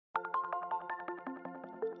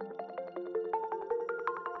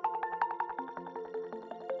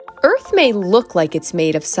Earth may look like it's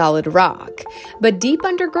made of solid rock, but deep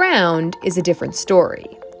underground is a different story.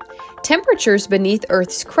 Temperatures beneath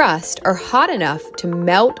Earth's crust are hot enough to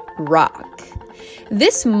melt rock.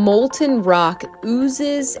 This molten rock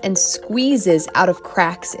oozes and squeezes out of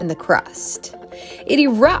cracks in the crust. It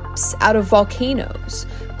erupts out of volcanoes,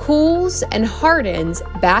 cools and hardens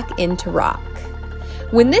back into rock.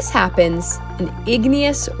 When this happens, an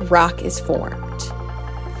igneous rock is formed.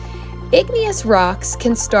 Igneous rocks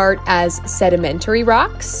can start as sedimentary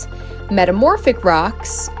rocks, metamorphic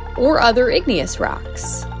rocks, or other igneous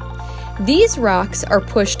rocks. These rocks are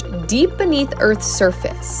pushed deep beneath Earth's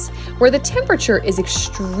surface, where the temperature is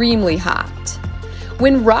extremely hot.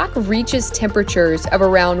 When rock reaches temperatures of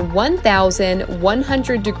around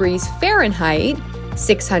 1,100 degrees Fahrenheit,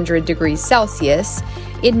 600 degrees Celsius,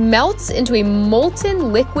 it melts into a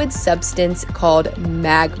molten liquid substance called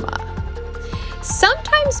magma.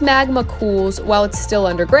 Sometimes magma cools while it's still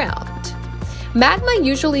underground. Magma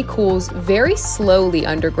usually cools very slowly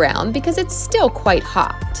underground because it's still quite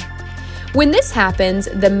hot. When this happens,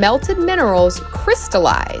 the melted minerals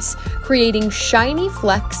crystallize, creating shiny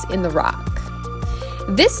flecks in the rock.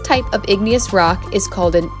 This type of igneous rock is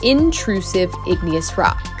called an intrusive igneous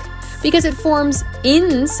rock because it forms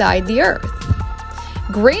inside the Earth.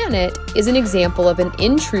 Granite is an example of an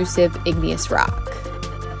intrusive igneous rock.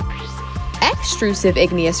 Extrusive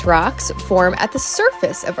igneous rocks form at the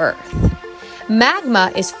surface of Earth.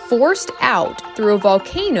 Magma is forced out through a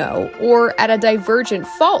volcano or at a divergent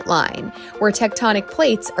fault line where tectonic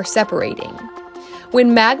plates are separating.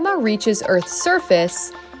 When magma reaches Earth's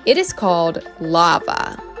surface, it is called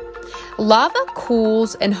lava. Lava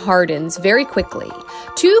cools and hardens very quickly,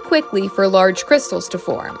 too quickly for large crystals to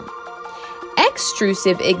form.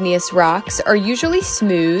 Extrusive igneous rocks are usually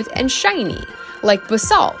smooth and shiny, like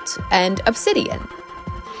basalt and obsidian.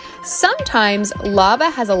 Sometimes lava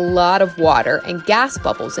has a lot of water and gas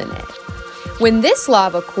bubbles in it. When this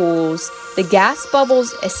lava cools, the gas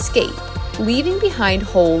bubbles escape, leaving behind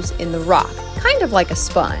holes in the rock, kind of like a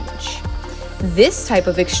sponge. This type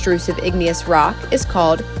of extrusive igneous rock is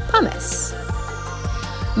called pumice.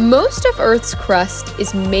 Most of Earth's crust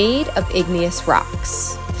is made of igneous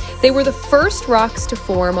rocks. They were the first rocks to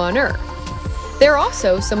form on Earth. They're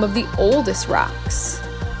also some of the oldest rocks.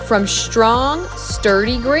 From strong,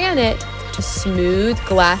 sturdy granite to smooth,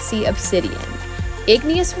 glassy obsidian,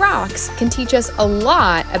 igneous rocks can teach us a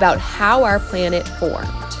lot about how our planet formed.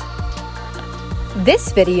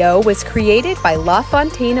 This video was created by La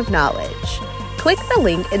Fontaine of Knowledge. Click the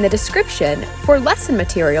link in the description for lesson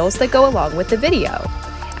materials that go along with the video,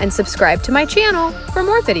 and subscribe to my channel for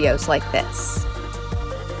more videos like this.